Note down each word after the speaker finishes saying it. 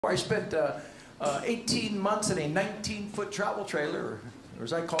I spent 18 months in a 19-foot travel trailer, or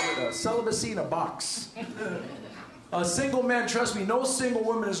as I call it, a celibacy in a box. A single man, trust me, no single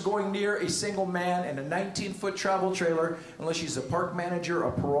woman is going near a single man in a 19-foot travel trailer unless she's a park manager,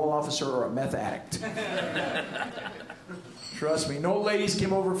 a parole officer, or a meth addict. Trust me, no ladies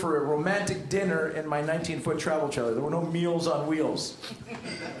came over for a romantic dinner in my 19-foot travel trailer. There were no meals on wheels.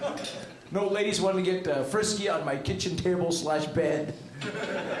 No ladies wanted to get frisky on my kitchen table / bed.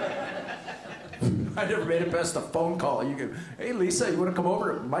 I never made it past a phone call. You could, hey Lisa, you want to come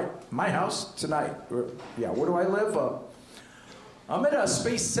over to my house tonight? Yeah, where do I live? I'm at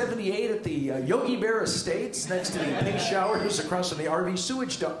Space 78 at the Yogi Bear Estates, next to the pink showers across from the RV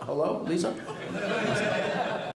sewage dump. Hello, Lisa?